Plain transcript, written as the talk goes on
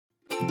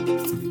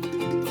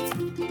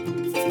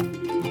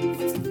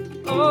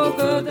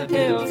Over the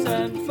hills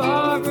and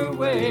far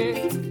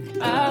away,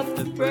 at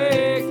the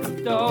break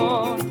of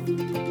dawn,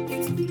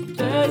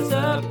 there's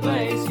a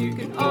place you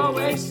can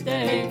always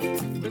stay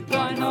with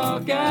Blind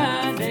Hog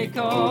and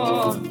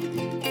Acorn.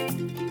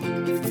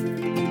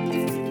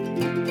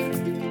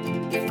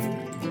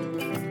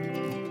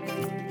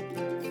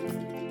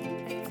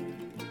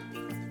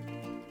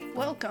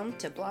 Welcome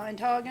to Blind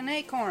Hog and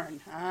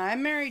Acorn.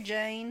 I'm Mary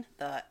Jane,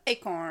 the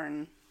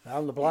Acorn.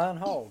 I'm the Blind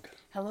Hog.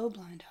 Hello,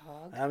 Blind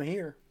Hog. I'm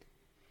here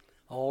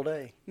all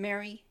day.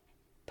 Merry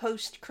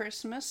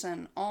post-Christmas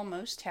and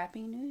almost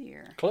Happy New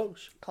Year.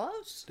 Close.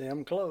 Close.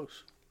 Damn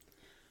close.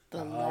 The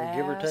I'll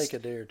give or take a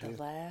day or two.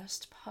 The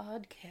last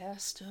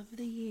podcast of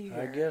the year.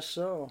 I guess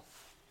so.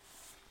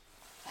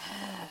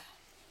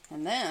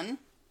 And then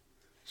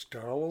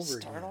Start all over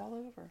start again. all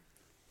over.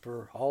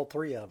 For all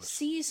three of us.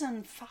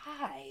 Season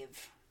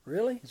 5.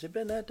 Really? Has it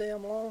been that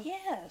damn long?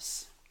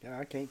 Yes. Yeah,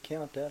 I can't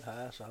count that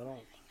high, so I don't.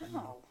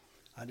 No.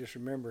 I just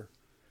remember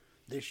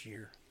this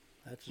year.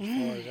 That's as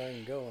far as I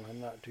can go, and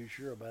I'm not too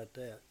sure about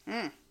that.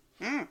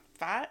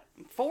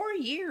 4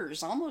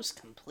 years almost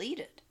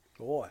completed.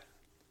 Boy,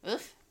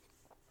 Oof.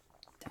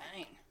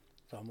 Dang.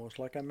 it's almost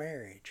like a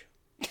marriage.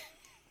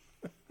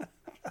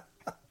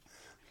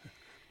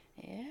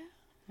 Yeah.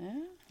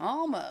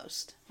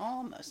 Almost.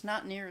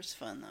 Not near as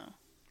fun, though.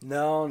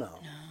 No. No.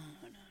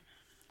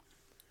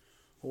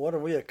 What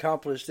have we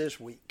accomplished this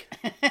week?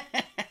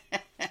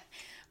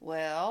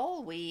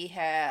 Well, we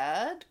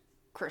had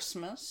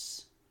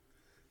Christmas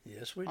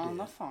Yes, we on did.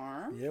 the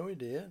farm. Yeah, we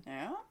did.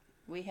 Yeah.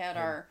 We had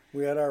our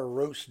We had our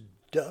roast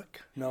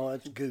duck. No,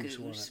 that's goose,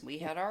 wasn't goose. it?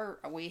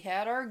 We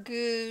had our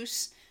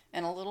goose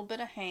and a little bit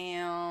of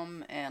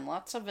ham and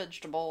lots of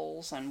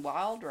vegetables and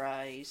wild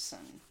rice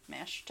and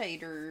mashed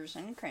taters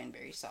and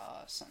cranberry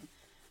sauce, and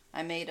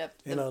I made up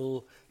And a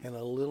little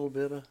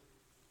bit of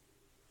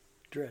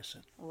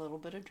dressing. a little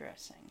bit of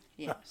dressing.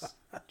 Yes,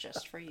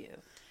 just for you.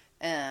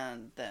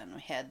 And then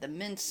we had the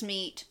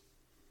mincemeat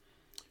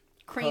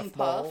cream Puff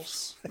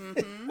balls.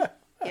 puffs.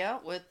 Yeah,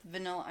 with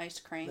vanilla ice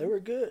cream. They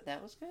were good.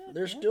 That was good.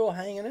 They're yeah. still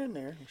hanging in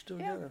there. We still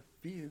Yeah. got a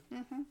few.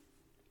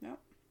 Yep.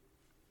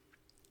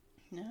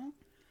 No.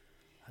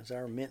 That's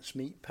our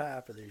mincemeat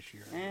pie for this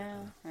year.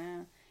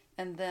 Yeah.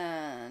 And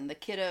then the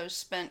kiddos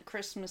spent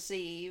Christmas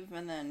Eve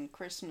and then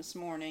Christmas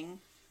morning,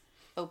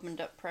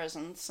 opened up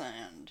presents,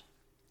 and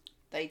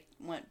they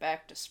went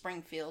back to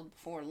Springfield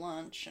before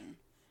lunch, and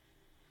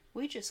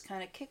we just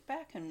kind of kicked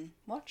back and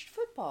watched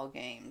football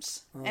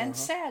games and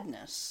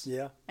sadness.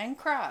 Yeah. And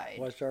cried.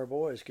 Watched our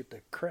boys get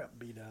the crap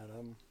beat out of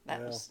them.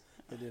 That was-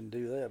 they didn't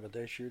do that, but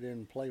they sure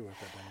didn't play with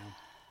it, damn.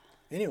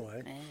 Anyway,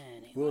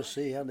 Anyway, we'll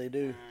see how they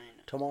do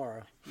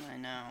tomorrow. I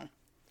know.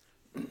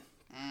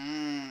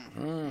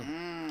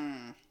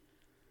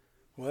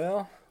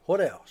 Well,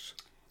 what else?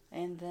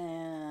 And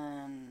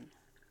then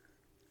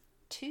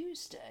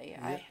Tuesday,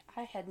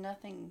 I had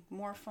nothing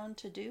more fun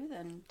to do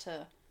than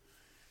to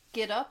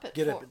get up at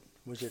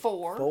Was it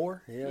 4?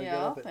 4? Yeah, get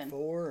up Yep, at and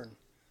 4 and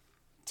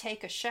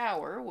take a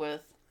shower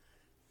with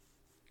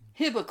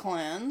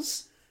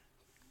Hibiclens.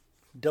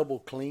 double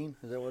clean.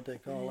 Is that what they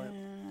call that?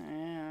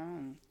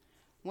 And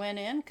went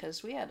in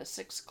because we had a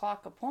 6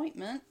 o'clock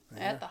appointment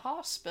at the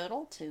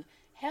hospital to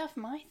have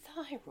my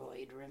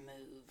thyroid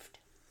removed.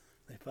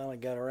 They finally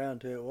got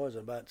around to it. Was it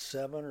about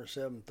 7 or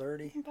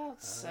 7:30? About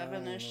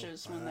 7-ish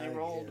is when they I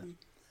rolled. guess.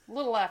 A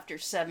little after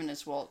 7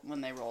 is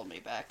when they rolled me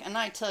back. And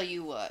I tell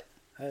you what,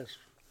 That's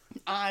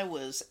I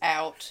was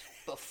out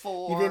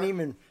before. You didn't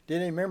even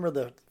remember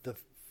the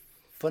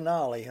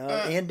finale,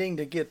 huh? Ending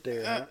to get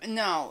there. Huh?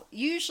 No,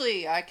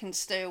 usually I can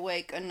stay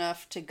awake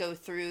enough to go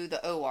through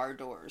the OR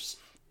doors.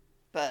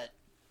 But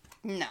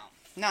no,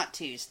 not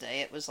Tuesday.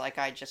 It was like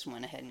I just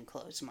went ahead and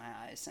closed my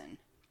eyes, and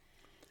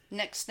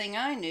next thing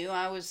I knew,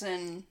 I was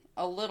in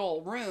a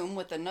little room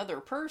with another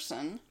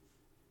person.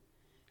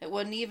 It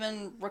wasn't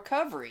even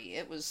recovery.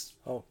 It was...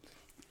 Oh,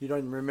 you don't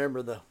even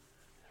remember the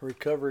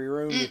recovery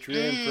room that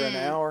you're in for an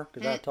hour?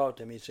 Because I talked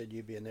to him. He said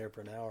you'd be in there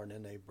for an hour, and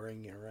then they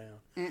bring you around.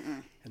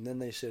 And then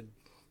they said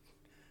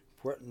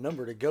what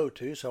number to go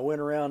to. So I went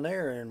around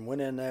there and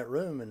went in that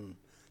room, and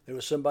there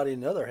was somebody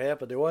in the other half,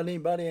 but there wasn't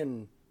anybody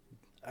in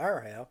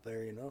our half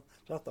there, you know.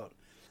 So I thought,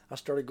 I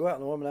started to go out,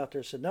 and the woman out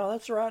there said, "No,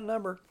 that's the right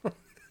number."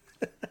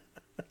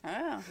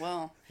 Ah,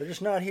 well... They're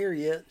just not here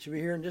yet. She'll be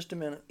here in just a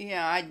minute.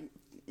 Yeah, I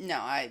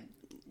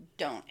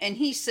don't. And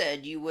he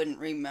said you wouldn't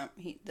remember,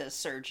 the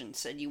surgeon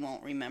said you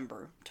won't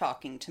remember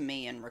talking to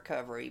me in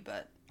recovery,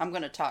 but I'm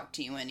going to talk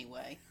to you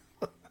anyway.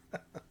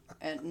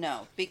 And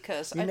no,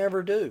 because... You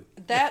never do.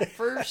 That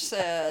first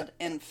said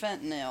in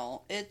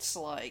fentanyl, it's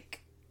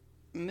like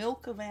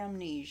milk of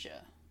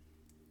amnesia.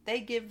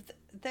 They give...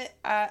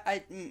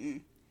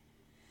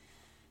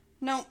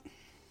 Nope.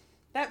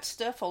 That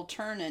stuff will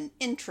turn an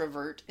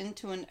introvert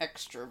into an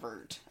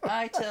extrovert.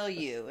 I tell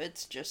you,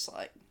 it's just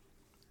like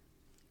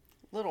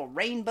little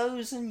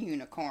rainbows and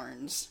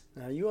unicorns.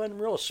 Now, you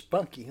wasn't real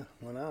spunky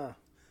when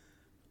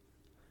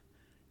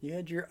You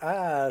had your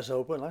eyes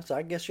open.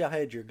 I guess y'all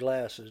had your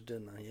glasses,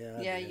 didn't I? Yeah,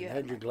 I Yeah, did. you had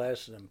had your mine.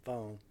 glasses and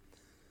phone.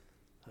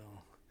 So,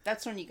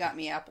 That's when you got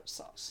me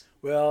applesauce.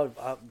 well,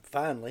 I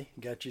finally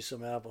got you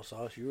some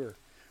applesauce. You were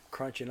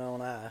crunching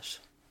on ice,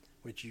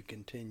 which you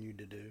continue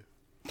to do.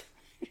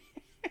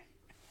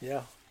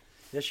 Yeah.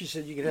 Yes, you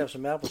said you could have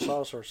some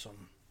applesauce or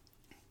some.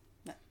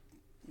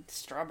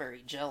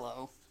 Strawberry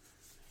Jello.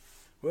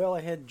 Well,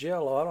 they had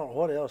Jello. I don't know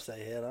what else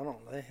they had.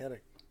 They had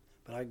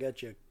but I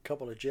got you a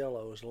couple of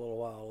Jellos a little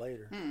while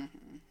later.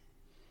 Mm-hmm.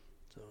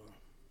 So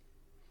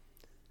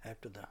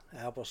after the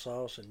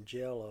applesauce and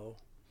Jello,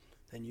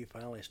 then you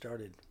finally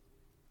started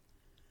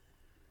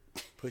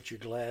put your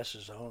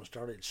glasses on and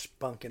started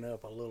spunking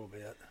up a little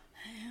bit.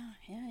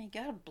 Yeah, you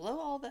gotta blow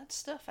all that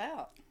stuff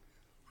out.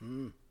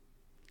 Mm.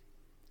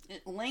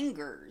 It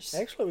lingers.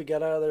 Actually, we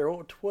got out of there.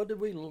 What did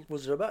we?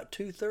 Was it about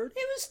 2:30?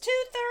 It was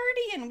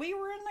 2:30, and we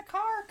were in the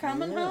car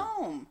coming Yeah.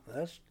 home.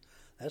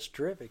 That's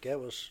terrific. That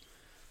was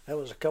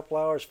a couple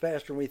hours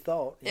faster than we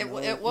thought. It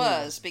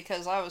was,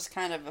 because I was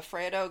kind of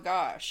afraid, oh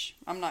gosh,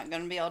 I'm not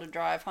going to be able to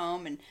drive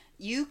home. And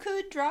you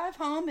could drive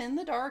home in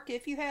the dark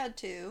if you had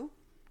to.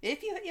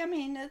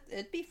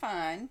 It'd be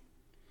fine.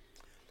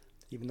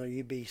 Even though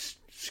you'd be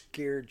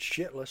scared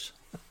shitless.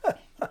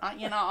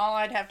 All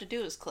I'd have to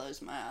do is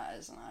close my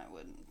eyes, and I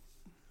wouldn't.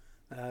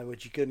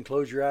 But you couldn't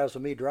close your eyes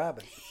with me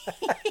driving.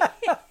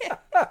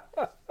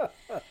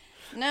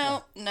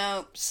 No.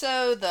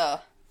 So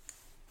the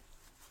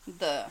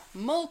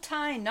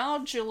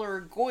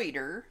multinodular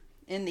goiter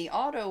in the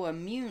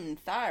autoimmune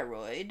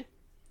thyroid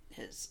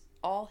is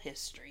all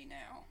history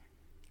now.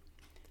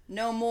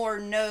 No more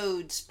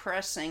nodes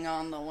pressing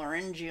on the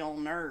laryngeal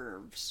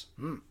nerves.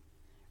 Mm.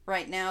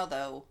 Right now,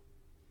 though,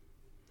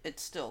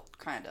 it's still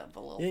kind of a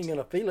little... You ain't going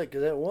to feel it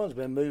because that one's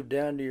been moved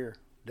down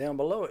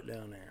below it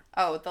down there.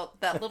 Oh,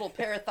 that little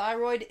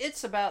parathyroid,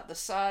 it's about the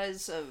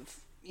size of,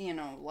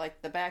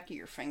 like the back of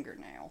your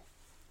fingernail.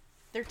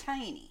 They're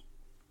tiny.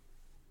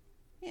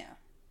 Yeah.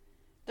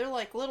 They're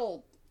like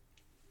little...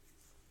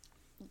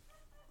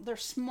 They're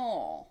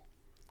small.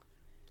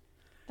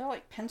 They're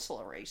like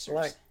pencil erasers.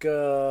 Like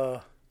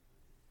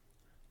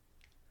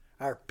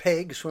our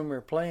pegs when we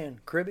were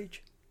playing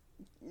cribbage.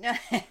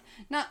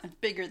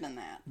 Not bigger than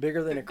that.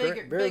 Bigger than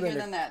Bigger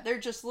than that. They're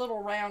just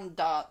little round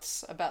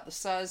dots about the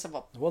size of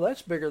Well,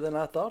 that's bigger than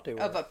I thought they were.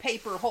 a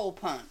paper hole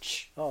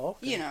punch. Oh,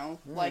 okay.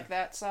 Like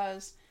that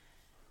size.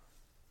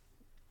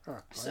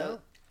 Huh. So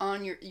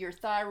on your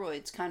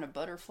thyroid's kind of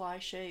butterfly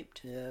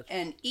shaped. Yeah.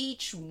 And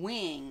each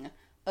wing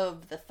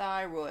of the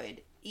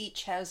thyroid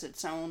each has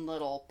its own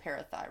little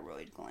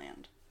parathyroid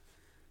gland.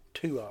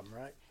 2 of them,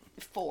 right?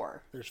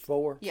 4. There's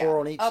 4? Yeah. 4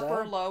 on each side?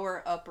 Upper,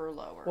 lower.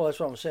 Well,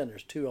 that's what I'm saying.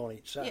 There's 2 on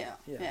each side.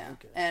 Yeah.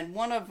 Okay. And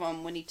one of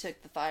them, when he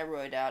took the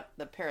thyroid out,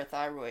 the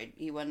parathyroid,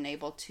 he wasn't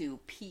able to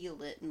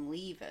peel it and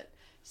leave it.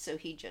 So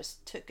he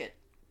just took it,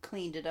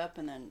 cleaned it up,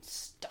 and then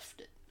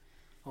stuffed it.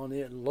 On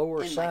the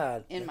lower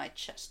side. In my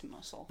chest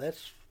muscle.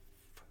 That's...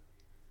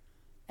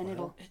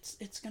 And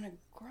it's gonna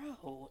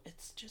grow.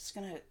 It's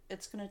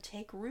gonna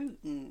take root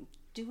and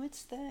do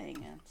its thing.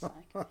 And it's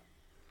like,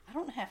 I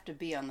don't have to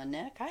be on the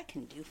neck. I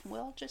can do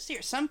well just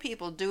here. Some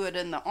people do it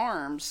in the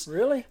arms.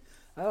 Really?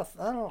 I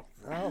don't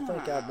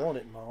think I'd want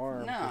it in my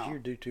arm because No. you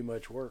do too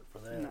much work for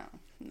that.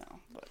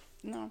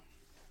 No.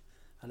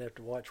 I'd have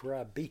to watch where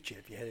I beat you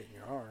if you had it in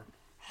your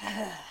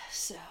arm.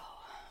 So,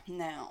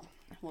 now,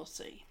 we'll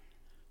see.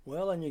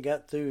 Well, then you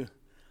got through...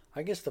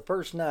 I guess the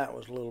first night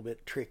was a little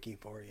bit tricky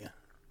for you.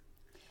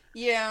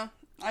 Yeah,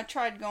 I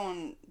tried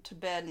going to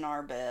bed in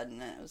our bed,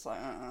 and it was like,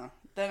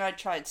 Then I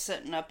tried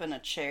sitting up in a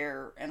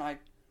chair, and I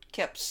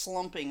kept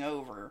slumping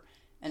over,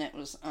 and it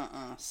was,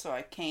 So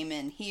I came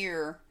in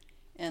here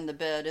in the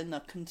bed in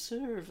the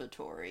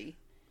conservatory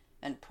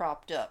and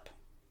propped up.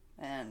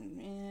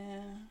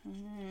 And,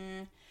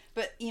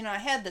 But, I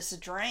had this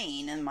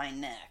drain in my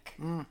neck.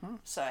 Mm-hmm.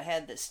 So I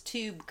had this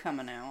tube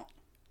coming out.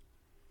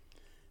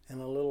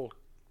 And a little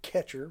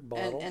catcher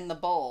bottle. And the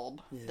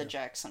bulb, Yeah. the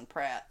Jackson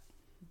Pratt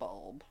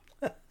bulb.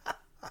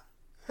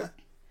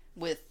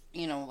 With,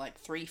 like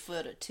 3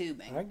 foot of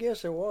tubing. I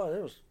guess it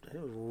was.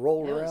 It was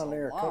rolled It was around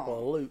there a couple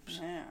of loops.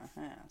 Yeah,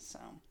 so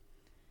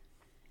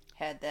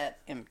had that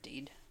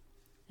emptied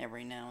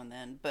every now and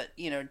then. But,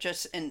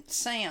 and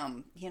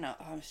Sam,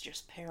 I was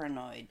just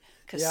paranoid.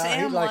 Because Yeah,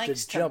 Sam he'd like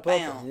likes to jump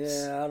bounce. up.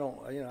 Yeah, I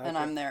don't, And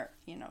I'm there,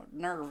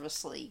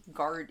 nervously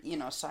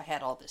so I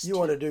had all this. You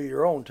want to do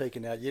your own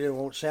taking out. You didn't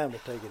want Sam to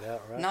take it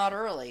out, right? Not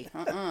early.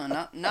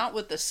 Not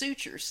with the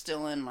sutures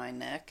still in my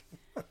neck.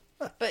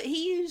 But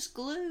he used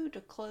glue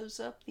to close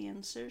up the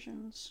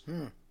incisions.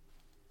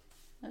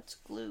 That's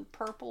glue,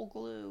 purple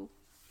glue.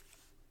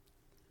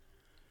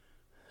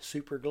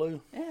 Super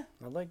glue? Yeah.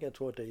 I think that's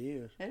what they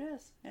use. It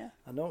is, yeah.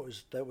 I know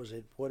that was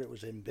it. What it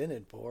was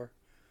invented for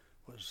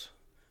was,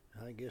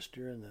 I guess,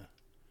 during the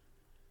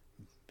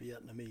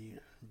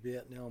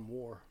Vietnam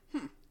War.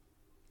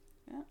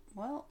 Yeah,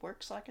 well, it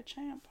works like a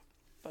champ.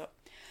 But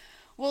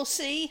we'll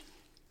see.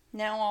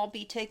 Now I'll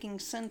be taking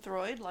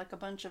Synthroid like a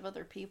bunch of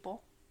other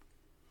people.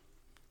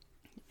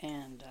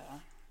 And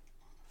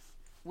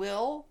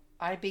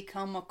I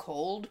become a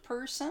cold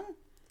person?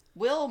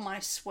 Will my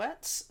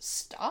sweats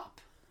stop?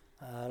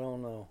 I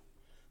don't know.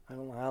 I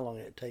don't know how long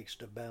it takes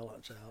to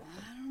balance out.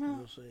 I don't know.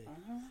 We'll see.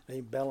 It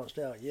ain't balanced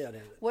out yet,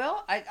 is it?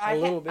 Well,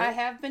 I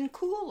have been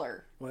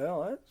cooler.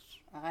 Well,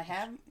 I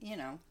have,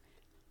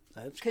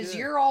 that's because good.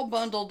 you're all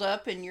bundled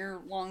up in your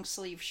long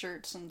sleeve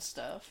shirts and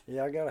stuff.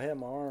 Yeah, I gotta have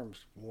my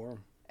arms warm.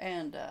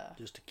 And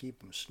just to keep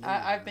them snug.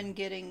 I've been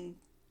getting,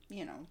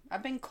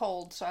 I've been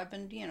cold, so I've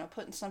been,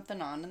 putting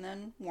something on and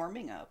then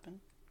warming up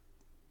and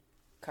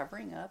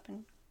covering up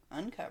and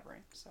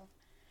uncovering. So,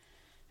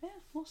 yeah,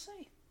 we'll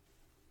see.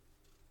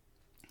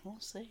 We'll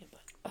see,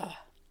 but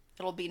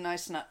it'll be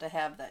nice not to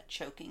have that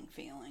choking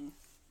feeling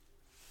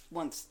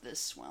once this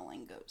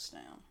swelling goes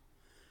down.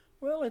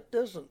 Well, it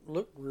doesn't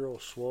look real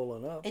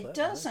swollen up. It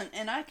doesn't,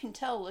 and I can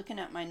tell looking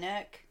at my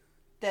neck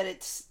that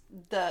it's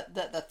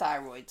the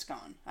thyroid's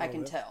gone. I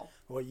can tell.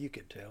 Well, you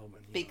could tell,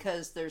 but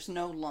because there's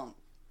no lump.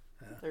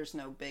 Yeah. There's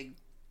no big,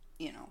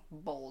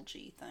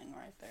 bulgy thing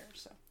right there.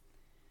 So,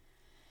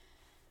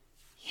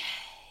 yay!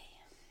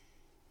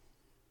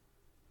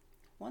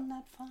 Wasn't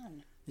that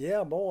fun?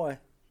 Yeah, boy.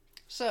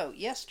 So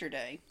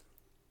yesterday,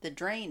 the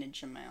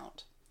drainage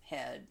amount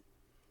had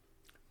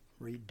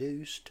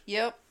reduced.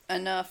 Yep,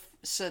 enough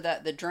so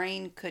that the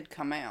drain could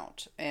come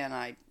out, and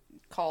I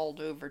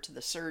called over to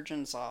the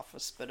surgeon's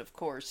office, but of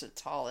course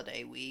it's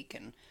holiday week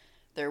and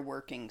they're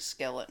working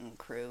skeleton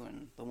crew,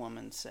 and the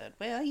woman said,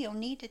 well, you'll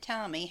need to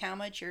tell me how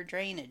much your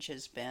drainage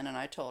has been. And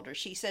I told her.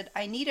 She said,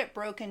 I need it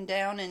broken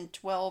down in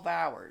 12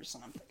 hours.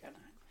 And I'm thinking,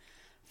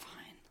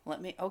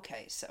 fine,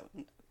 okay, so,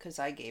 because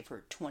I gave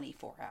her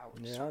 24 hours.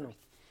 Yeah, I know.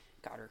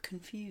 Got her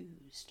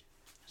confused.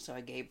 So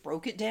I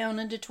broke it down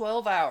into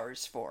 12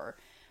 hours for her.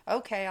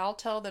 Okay, I'll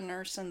tell the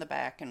nurse in the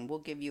back and we'll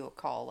give you a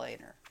call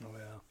later. Oh,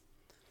 yeah.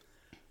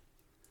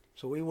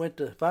 So we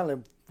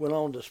finally went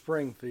on to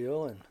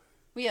Springfield, and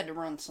we had to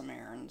run some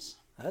errands.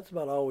 That's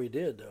about all we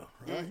did, though,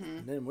 right? Mm-hmm.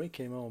 And then we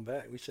came on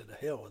back. We said, the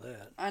hell with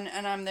that. And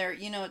I'm there.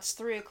 It's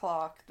 3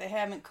 o'clock. They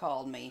haven't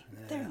called me. Yeah.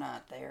 They're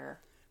not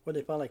there. When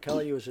they finally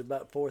call you, was it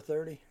about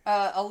 4:30?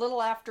 A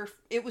little after.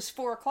 It was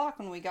 4 o'clock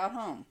when we got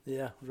home.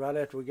 Yeah, right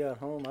after we got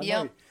home.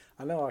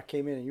 I know I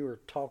came in and you were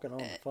talking on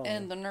the phone.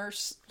 And the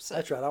nurse said...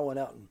 That's right, I went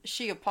out and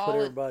put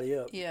everybody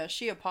up. Yeah,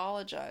 she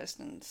apologized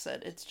and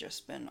said it's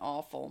just been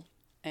awful.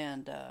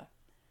 And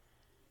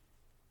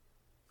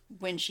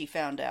when she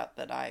found out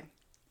that I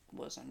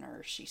was a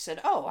nurse, she said,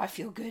 oh, I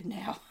feel good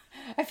now.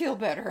 I feel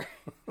better.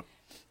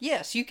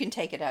 Yes, you can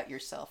take it out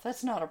yourself.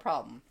 That's not a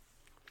problem.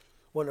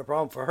 Wasn't a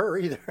problem for her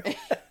either.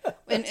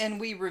 and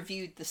we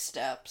reviewed the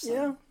steps.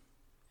 Yeah.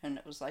 And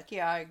it was like,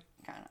 yeah, I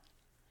kind of...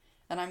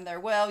 And I'm there,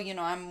 well,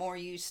 I'm more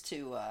used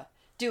to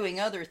doing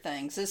other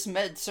things. This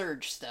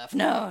med-surg stuff.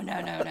 No.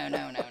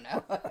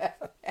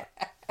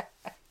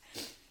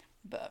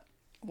 But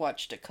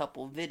watched a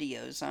couple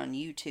videos on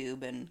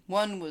YouTube, and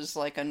one was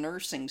like a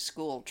nursing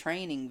school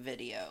training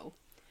video.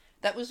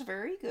 That was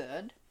very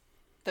good.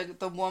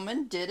 The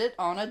woman did it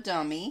on a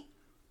dummy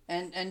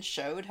and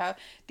showed how.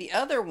 The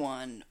other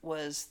one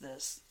was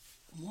this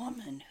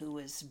woman who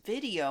was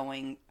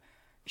videoing.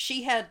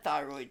 She had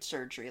thyroid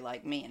surgery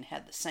like me and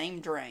had the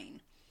same drain.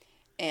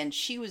 And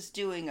she was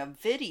doing a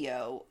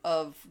video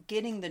of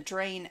getting the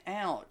drain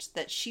out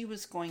that she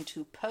was going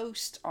to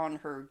post on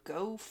her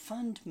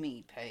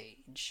GoFundMe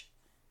page.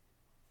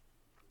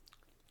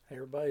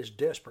 Everybody's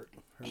desperate.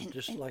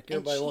 Just like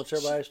everybody wants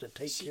everybody else to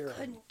take care of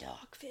them. She couldn't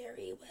talk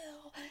very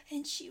well,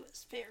 and she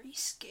was very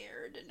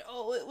scared, and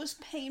it was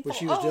painful. Well,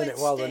 she was doing it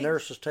while the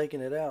nurse was taking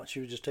it out. She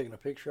was just taking a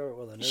picture of it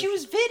while the nurse. She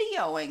was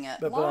videoing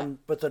it.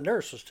 But the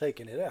nurse was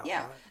taking it out.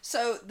 Yeah. Right?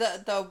 So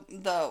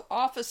the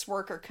office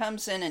worker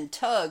comes in and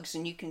tugs,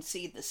 and you can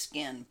see the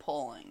skin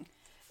pulling.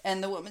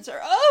 And the woman's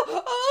there,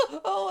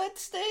 oh, it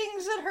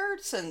stings, it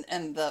hurts.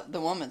 And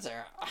the woman's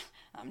there,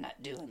 I'm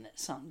not doing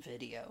this on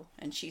video.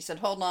 And she said,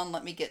 hold on,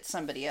 let me get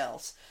somebody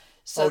else.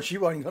 So, she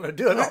wasn't going to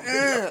do it on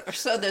video.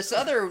 So this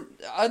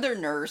other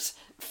nurse,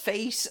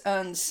 face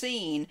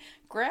unseen,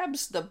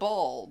 grabs the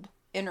bulb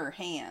in her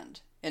hand.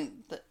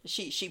 And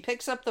she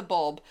picks up the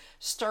bulb,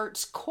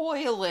 starts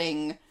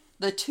coiling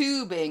the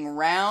tubing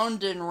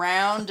round and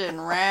round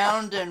and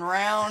round and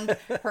round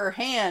her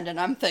hand. And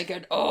I'm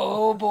thinking,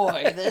 oh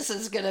boy, this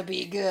is going to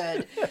be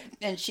good.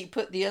 And she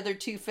put the other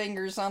 2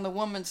 fingers on the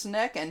woman's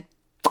neck and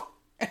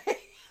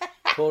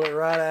pulled it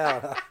right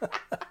out.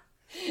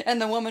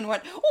 And the woman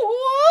went,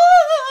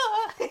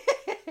 whoa!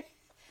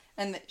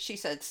 And she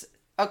said,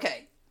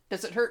 okay,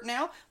 does it hurt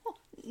now? Well,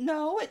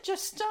 no, it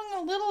just stung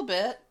a little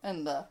bit.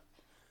 And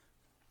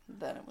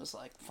then it was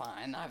like,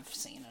 fine, I've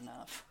seen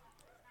enough.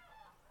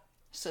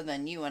 So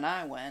then you and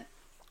I went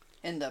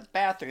in the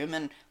bathroom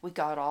and we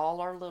got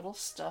all our little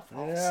stuff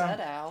all set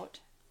out.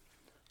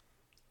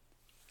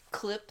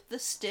 Clip the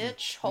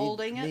stitch,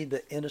 holding it. Need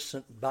the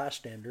innocent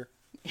bystander.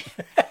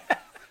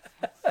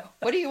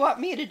 What do you want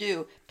me to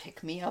do?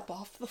 Pick me up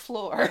off the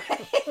floor.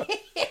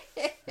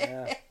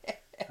 Yeah,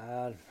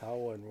 I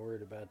wasn't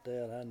worried about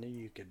that. I knew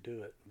you could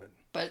do it,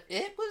 but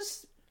it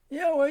was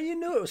Yeah, well, you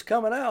knew it was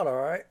coming out,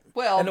 all right.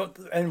 Well,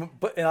 And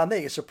I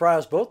think it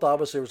surprised both of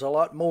us. There was a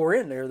lot more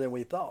in there than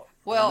we thought.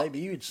 well, maybe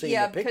you'd seen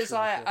yeah, the picture. because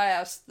I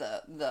asked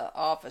the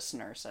office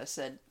nurse. I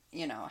said,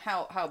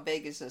 how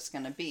big is this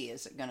going to be?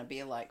 Is it going to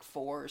be like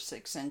 4 or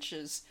 6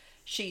 inches?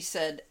 She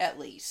said at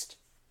least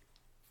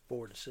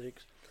 4 to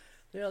 6.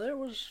 Yeah, there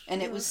was.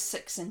 And it was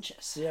 6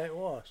 inches. Yeah, it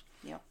was.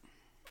 Yep.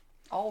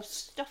 All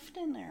stuffed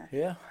in there.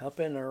 Yeah, up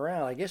and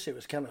around. I guess it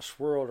was kind of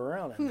swirled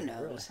around. Who in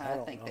there, knows? really.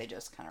 I think they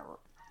just kind of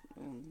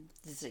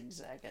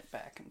zigzag it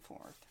back and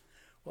forth.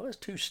 Well, it's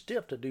too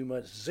stiff to do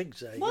much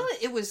zigzagging. Well,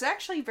 it was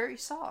actually very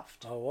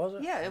soft. Oh, was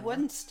it? Yeah, it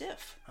wasn't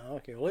stiff.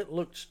 Okay, well, it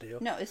looked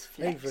stiff. No, it's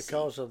flexy. Maybe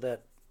because of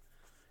that,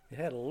 it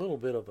had a little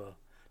bit of a,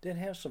 didn't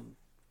have some,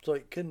 so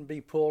it couldn't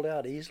be pulled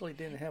out easily.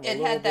 Didn't have a It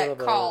little had bit that of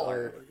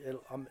collar.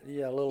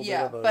 Yeah, a little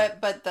Yeah, bit of a.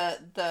 but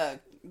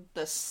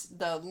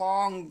the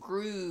long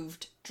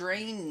grooved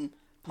drain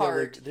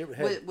part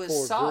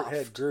was soft.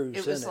 Had grooves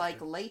it was in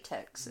like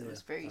latex. It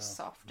was very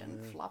soft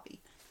and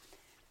floppy.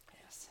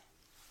 Yes.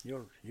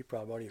 You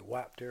probably already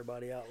wiped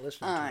everybody out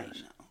listening I to us.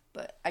 know,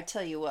 but I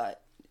tell you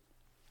what,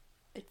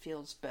 it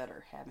feels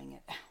better having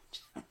it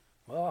out.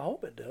 Well, I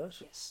hope it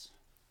does. Yes.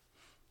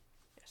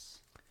 Yes.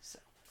 So.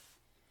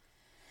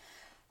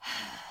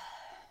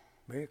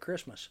 Merry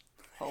Christmas.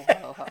 Ho,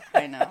 ho, ho.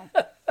 I know.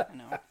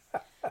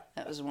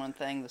 That was one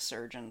thing the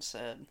surgeon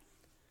said.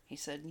 He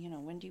said,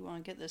 when do you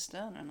want to get this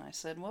done? And I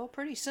said, well,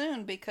 pretty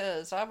soon,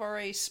 because I've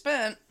already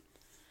spent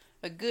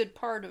a good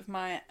part of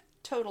my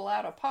total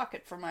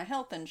out-of-pocket for my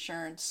health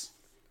insurance,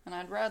 and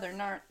I'd rather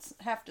not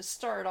have to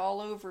start all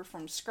over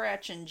from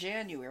scratch in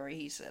January.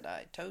 He said,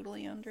 I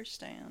totally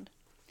understand.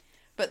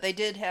 But they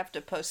did have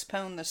to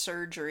postpone the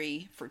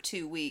surgery for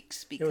 2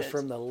 weeks because... It was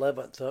from the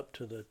 11th up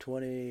to the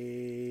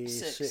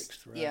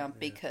 26th, right? Yeah,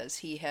 because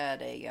he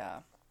had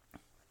a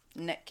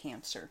neck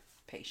cancer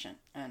patient,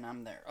 and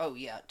I'm there. Oh,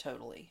 yeah,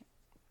 totally.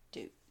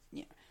 Dude,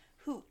 yeah.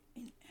 Who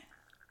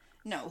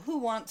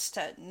wants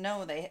to...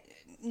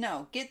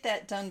 No, get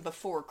that done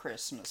before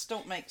Christmas.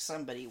 Don't make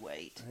somebody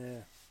wait.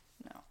 Yeah.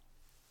 No.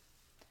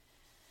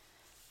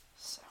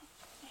 So,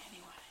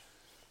 anyway.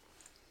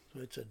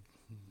 So it's a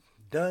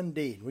done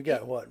deed. We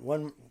got what?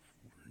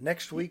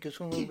 Next week is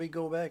when we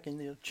go back and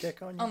they'll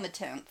check on you? On the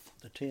 10th.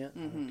 The 10th?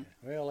 Mm-hmm.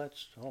 Okay. Well,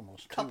 that's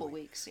almost 2 Couple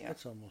weeks, yeah.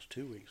 That's almost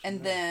 2 weeks.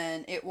 And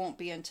then it won't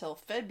be until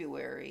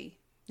February,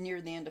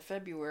 near the end of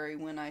February,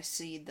 when I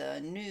see the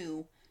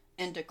new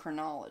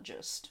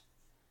endocrinologist.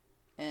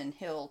 And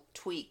he'll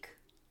tweak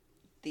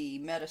the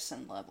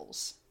medicine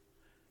levels.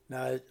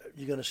 Now,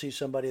 you're going to see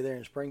somebody there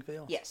in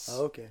Springfield? Yes.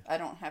 Oh, okay.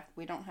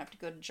 We don't have to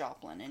go to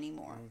Joplin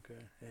anymore.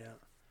 Okay, yeah.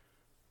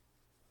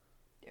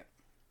 Yep.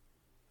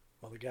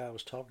 Well, the guy I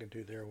was talking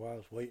to there while I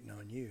was waiting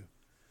on you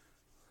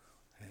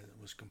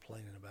was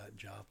complaining about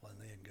Joplin.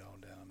 They had gone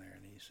down there,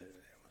 and he said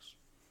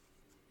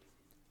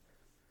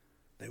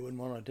they didn't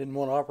want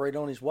to operate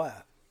on his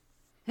wife.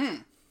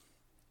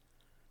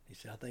 He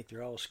said, I think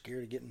they're all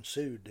scared of getting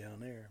sued down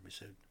there. He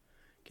said,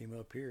 came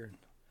up here, and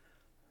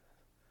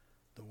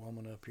the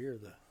woman up here,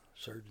 the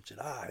surgeon said,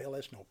 hell,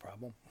 that's no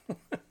problem.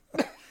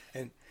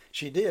 And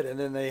she did, and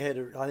then I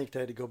think they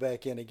had to go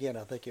back in again.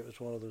 I think it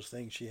was one of those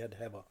things she had to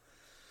have a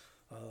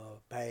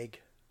bag.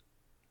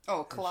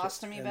 Oh, a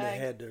colostomy and bag?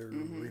 they had to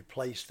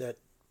replace that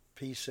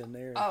piece in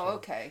there. Oh,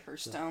 okay, her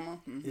stoma.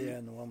 Mm-hmm. Yeah,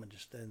 and the woman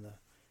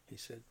he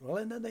said, well,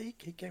 and then they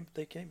came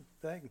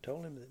back and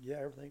told him that, yeah,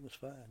 everything was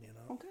fine,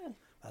 Oh, good.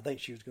 I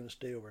think she was going to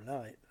stay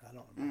overnight. I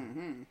don't know.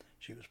 Mm-hmm.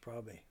 She was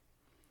probably...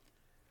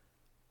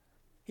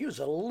 He was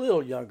a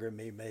little younger than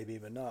me, maybe,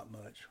 but not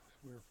much.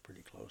 We were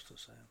pretty close to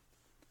Sam.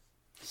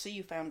 So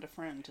you found a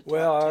friend to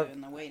talk to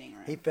in the waiting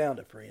room. He found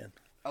a friend.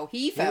 Oh,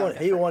 he found a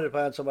friend. He wanted to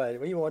find somebody.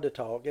 He wanted to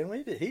talk, and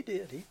he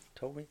did. He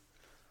told me.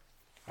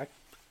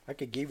 I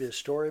could give you the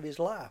story of his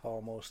life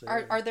almost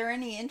there. Are there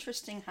any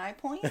interesting high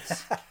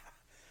points?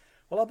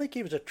 Well, I think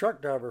he was a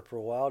truck driver for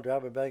a while,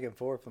 driving back and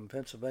forth from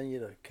Pennsylvania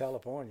to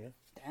California.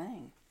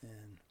 Dang.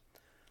 And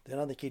then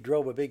I think he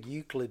drove a big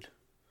Euclid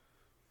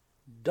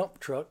dump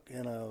truck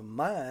in a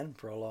mine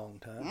for a long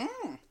time.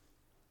 He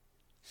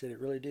said it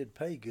really did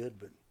pay good,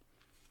 but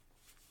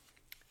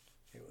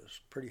it was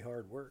pretty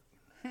hard work.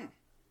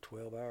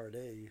 12-hour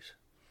days,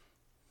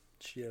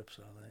 shifts,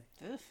 I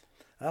think. Oof.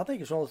 I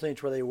think it's one of the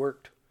things where they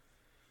worked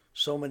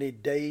so many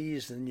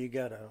days, and you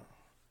got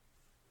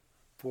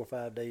 4 or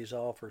 5 days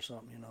off or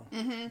something,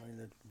 Mm-hmm. I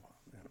mean,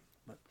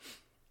 but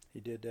he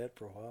did that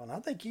for a while, and I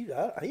think he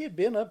had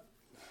been up.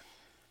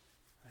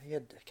 He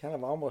had kind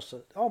of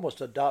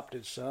almost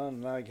adopted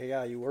son, like a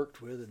guy he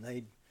worked with, and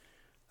they'd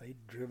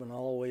driven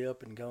all the way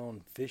up and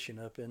gone fishing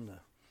up in the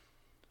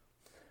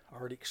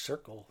Arctic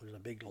Circle. There's a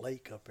big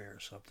lake up there or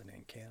something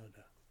in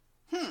Canada.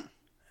 And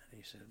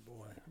he said,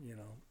 boy,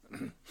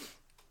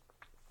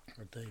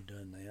 aren't they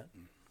done that?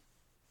 And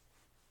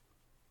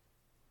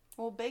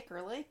Well,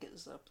 Baker Lake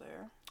is up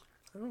there.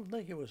 I don't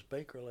think it was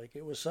Baker Lake.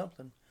 It was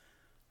something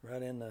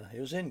right it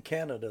was in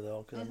Canada,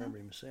 though, because I remember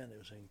him saying it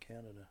was in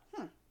Canada.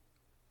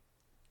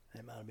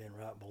 It might have been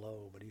right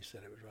below, but he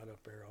said it was right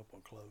up there,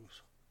 awful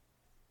close.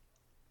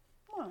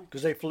 Well,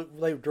 Because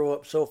they drove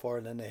up so far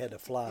and then they had to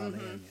fly on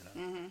in,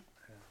 Mm-hmm.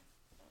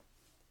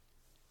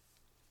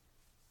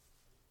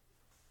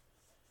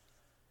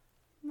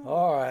 Yeah.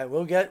 All right,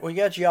 we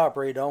got you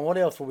operated on. What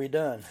else have we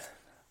done?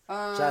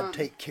 Besides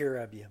take care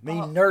of you. Me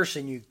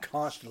nursing you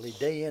constantly,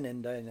 day in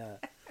and day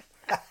out.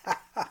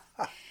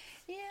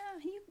 Yeah,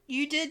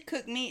 you did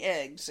cook me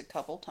eggs a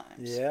couple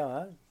times.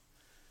 Yeah,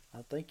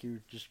 I think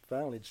you just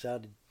finally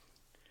decided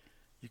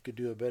you could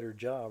do a better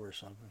job or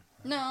something.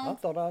 No. I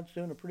thought I was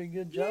doing a pretty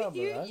good job.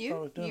 I thought I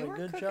was doing a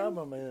good job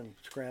on my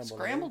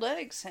scrambled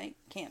eggs.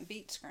 Can't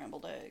beat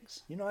scrambled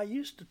eggs. You know, I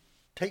used to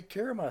take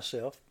care of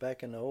myself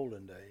back in the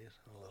olden days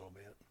a little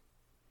bit.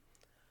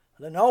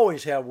 I didn't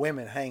always have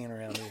women hanging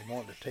around me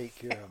wanting to take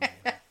care of me.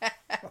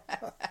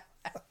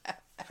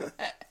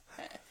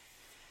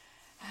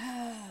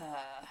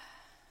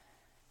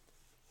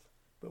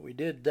 But we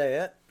did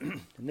that,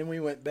 and then we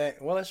went back.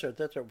 Well, that's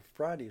our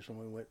Fridays when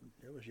we went.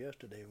 It was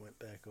yesterday. We went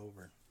back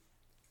over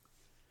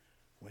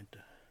and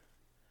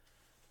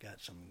got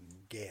some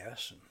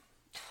gas. And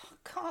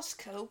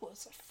Costco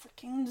was a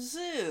freaking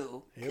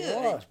zoo. It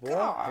was, boy.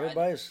 God.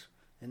 Everybody's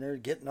in there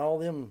getting all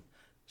them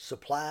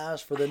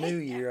supplies for the new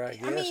year, I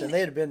guess. I mean, and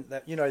they'd have been,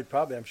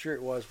 probably, I'm sure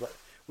it was, but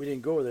we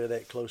didn't go over there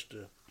that close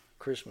to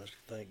Christmas,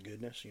 thank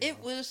goodness. It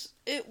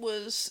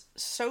was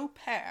so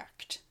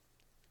packed.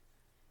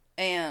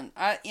 And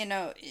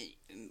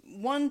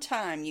one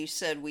time you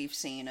said we've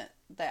seen it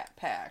that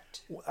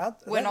packed.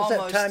 That was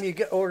that time you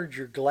ordered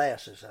your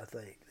glasses, I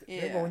think.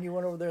 Yeah. Remember when you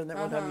went over there and that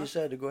one time you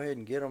said to go ahead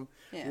and get them?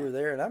 Yeah. You were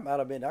there, and that might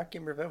have been, I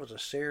can't remember if that was a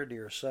Saturday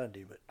or a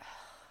Sunday, but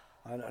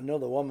I know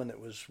the woman that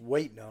was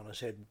waiting on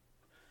us had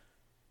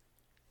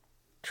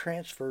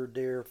transferred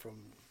there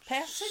from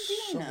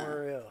Pasadena.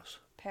 Somewhere else.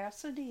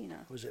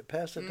 Pasadena. Was it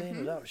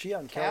Pasadena? Mm-hmm. Was she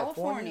out in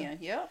California?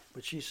 Yep.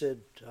 But she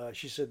said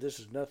this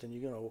is nothing.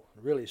 You're gonna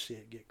really see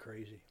it get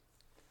crazy.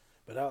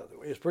 But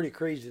it was pretty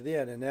crazy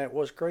then, and that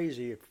was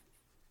crazy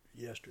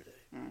yesterday.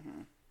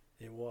 Mm-hmm.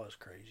 It was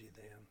crazy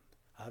then.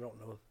 I don't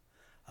know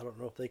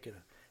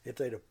if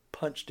they'd have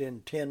punched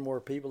in 10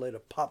 more people, they'd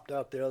have popped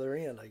out the other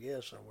end, I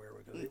guess, somewhere,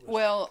 because it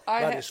was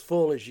about as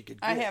full as you could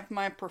get. I have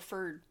my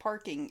preferred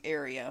parking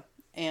area,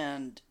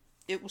 and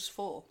it was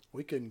full.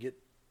 We couldn't get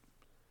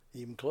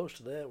even close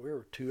to that. We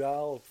were 2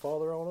 aisles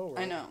farther on over.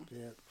 I know.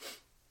 Yeah.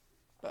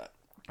 But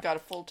got a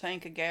full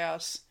tank of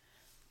gas,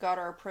 got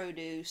our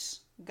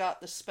produce,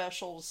 got the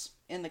specials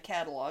in the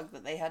catalog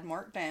that they had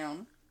marked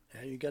down.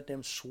 Yeah, you got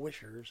them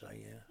swishers, I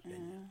guess.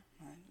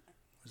 Yeah.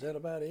 Was that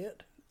about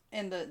it?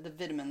 And the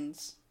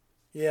vitamins.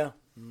 Yeah.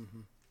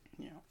 Mm-hmm.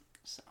 Yeah.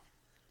 So.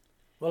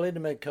 Well, they had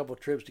to make a couple of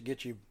trips to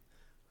get you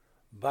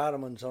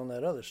vitamins on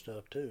that other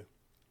stuff too.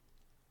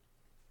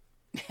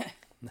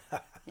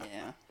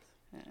 Yeah.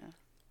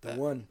 The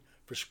one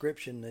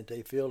prescription that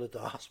they filled at the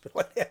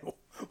hospital had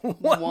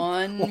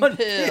one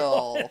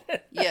pill.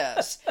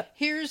 Yes.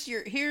 Here's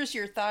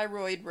your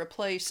thyroid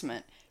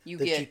replacement. You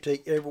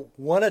take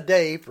one a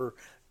day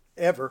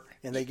forever,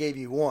 and they gave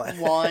you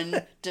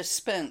one.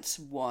 Dispense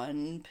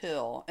one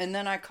pill. And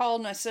then I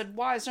called and I said,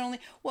 why is it only,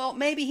 well,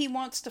 maybe he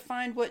wants to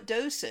find what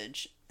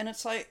dosage. And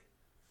it's like,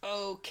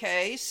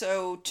 okay,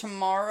 so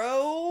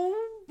tomorrow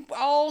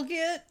I'll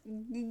get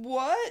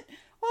what?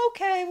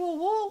 Okay,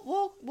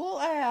 well, we'll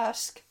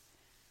ask.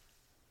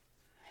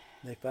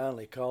 They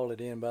finally called it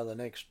in by the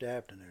next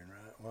afternoon,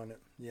 right? Wasn't it?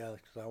 Yeah,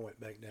 because I went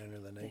back down there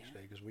the next day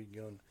because we'd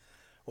gone.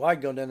 Well,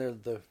 I'd gone down there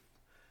the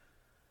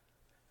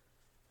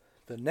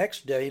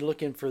next day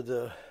looking for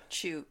the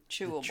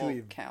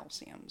chewable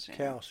calciums. Yeah.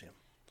 Calcium.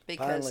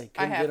 Because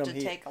I have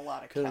to take a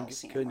lot of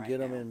calcium. Couldn't get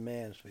them in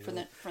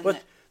Mansfield.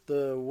 But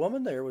the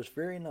woman there was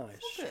very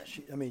nice.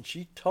 Good.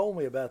 She told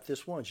me about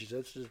this one. She said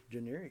it's this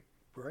generic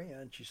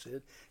brand. She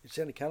said it's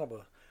in a kind of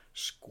a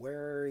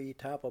squarey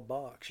type of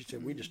box. She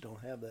said we just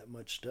don't have that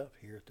much stuff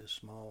here at this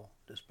small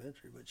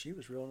dispensary. But she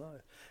was real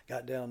nice.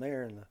 Got down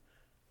there and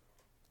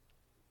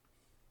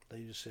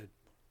they just said,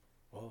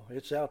 well,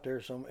 it's out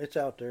there. It's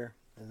out there,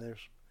 and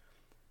there's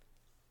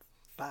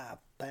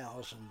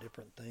 5,000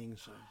 different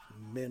things,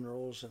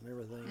 minerals and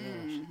everything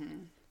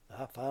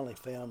else. I finally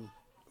found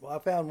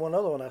one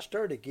other one I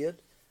started to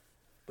get,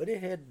 but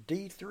it had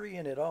D3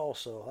 in it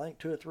also. I think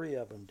 2 or 3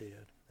 of them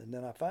did. And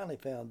then I finally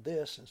found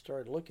this and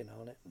started looking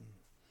on it. And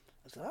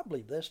I said, I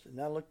believe this. And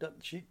I looked up,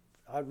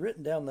 I'd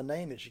written down the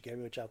name that she gave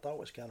me, which I thought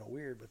was kind of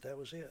weird, but that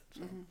was it.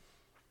 So.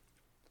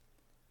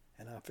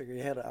 And I figured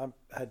I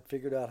had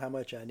figured out how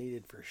much I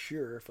needed for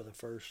sure for the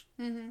first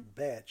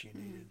batch you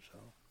needed. So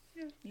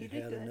you it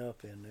had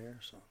enough in there.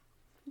 So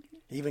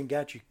even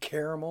got you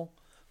caramel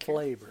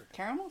flavored.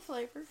 Caramel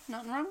flavored.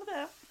 Nothing wrong with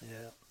that.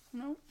 Yeah.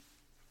 No.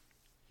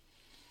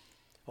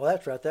 Well,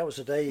 that's right. That was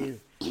the day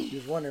you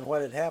was wondering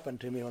what had happened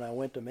to me when I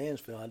went to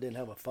Mansfield. I didn't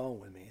have a phone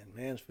with me. In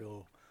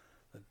Mansfield,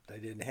 they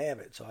didn't have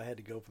it, so I had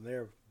to go from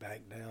there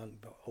back down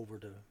over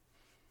to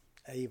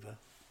Ava.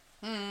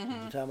 By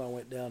the time I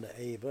went down to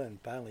Ava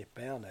and finally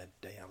found that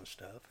damn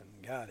stuff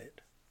and got it,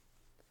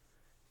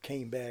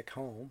 came back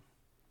home,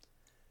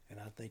 and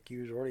I think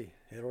you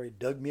had already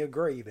dug me a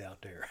grave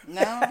out there.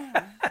 No.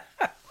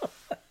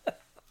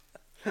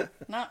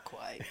 Not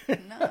quite.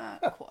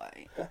 Not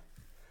quite.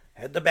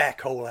 Had the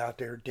backhoe out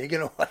there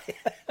digging away.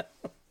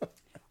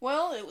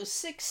 Well, it was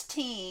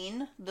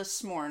 16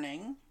 this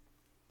morning.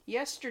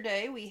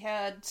 Yesterday we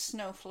had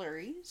snow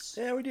flurries.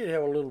 Yeah, we did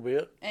have a little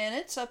bit. And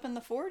it's up in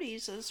the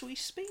 40s as we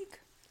speak.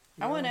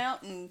 Yeah. I went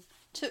out and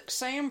took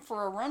Sam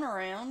for a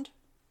runaround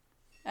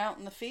out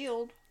in the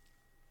field.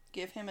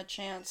 Give him a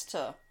chance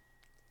to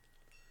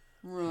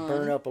run.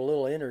 Burn up a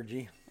little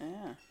energy.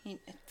 Yeah.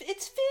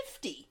 It's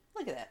 50.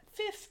 Look at that.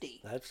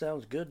 50. That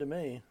sounds good to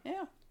me.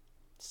 Yeah.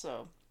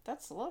 So,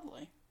 that's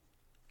lovely.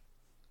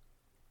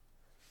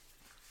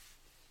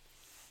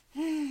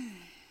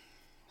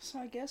 So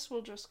I guess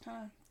we'll just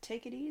kind of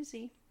take it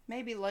easy.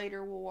 Maybe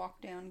later we'll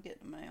walk down and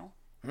get the mail.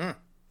 I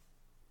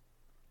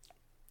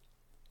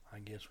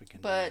guess we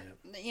can do that.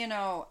 But, you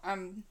know,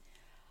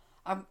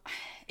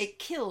 it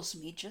kills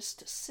me just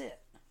to sit.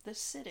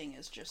 This sitting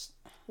is just...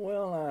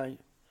 Well, I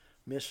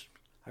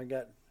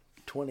got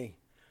 20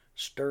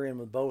 stirring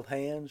with both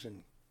hands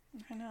and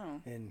I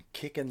know. And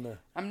kicking the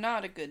I'm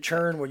not a good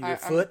churn with your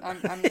foot.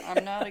 I'm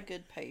not a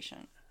good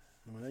patient.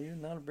 Well, you're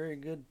not very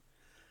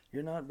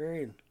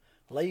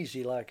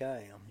lazy like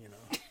I am, you know.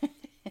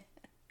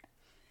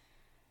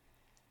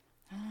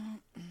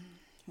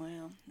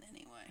 Well,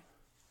 anyway.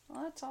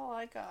 Well, that's all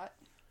I got.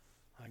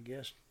 I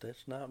guess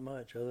that's not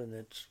much other than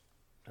it's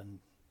a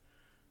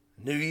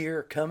new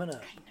year coming up.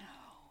 I know.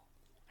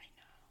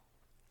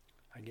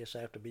 I guess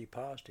I have to be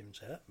positive and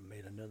say, I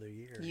made another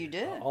year. You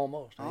did.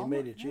 Almost. I ain't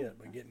made it yet,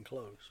 but getting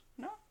close.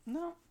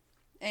 No.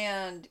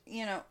 And,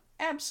 you know,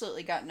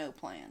 absolutely got no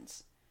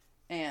plans.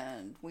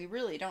 And we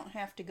really don't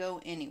have to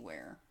go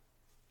anywhere.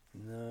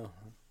 No.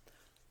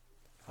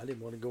 I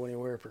didn't want to go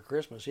anywhere for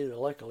Christmas either.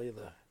 Luckily,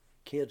 the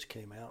kids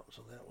came out,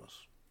 so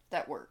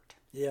that worked.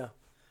 Yeah.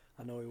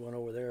 I know we went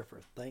over there for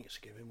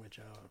Thanksgiving, which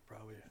I would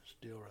probably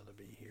still rather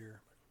be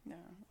here. No,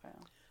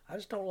 well. I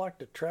just don't like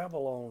to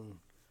travel on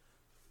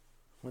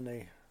when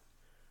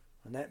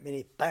that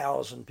many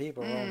thousand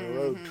people are on the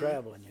road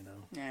traveling, you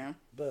know. Yeah.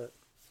 But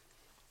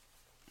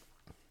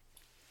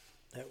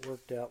that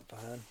worked out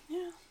fine.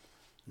 Yeah.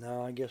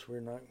 No, I guess we're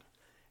not.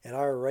 At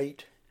our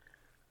rate,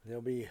 they'll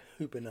be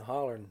hooping and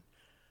hollering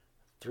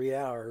 3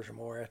 hours or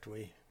more after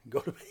we go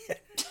to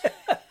bed.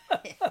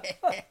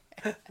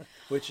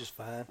 Which is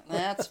fine.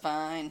 That's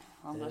fine.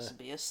 I'll just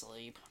be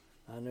asleep.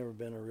 I've never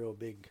been a real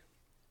big...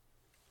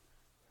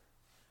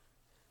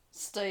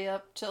 Stay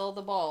up till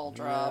the ball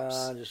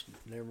drops. I just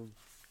never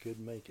could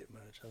make it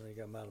much. I think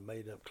I might have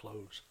made up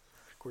clothes.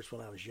 Of course, when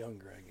I was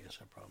younger, I guess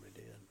I probably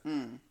did.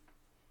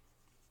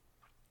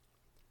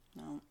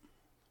 No.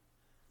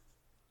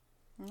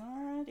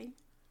 Alrighty.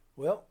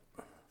 Well.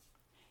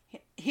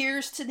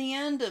 Here's to the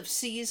end of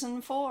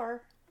season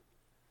 4.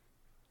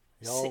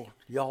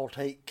 Y'all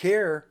take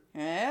care.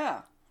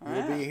 Yeah.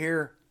 We'll be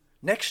here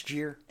next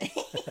year.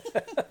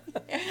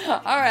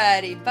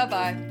 Alrighty.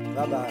 Bye-bye.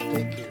 Bye-bye.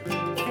 Take care.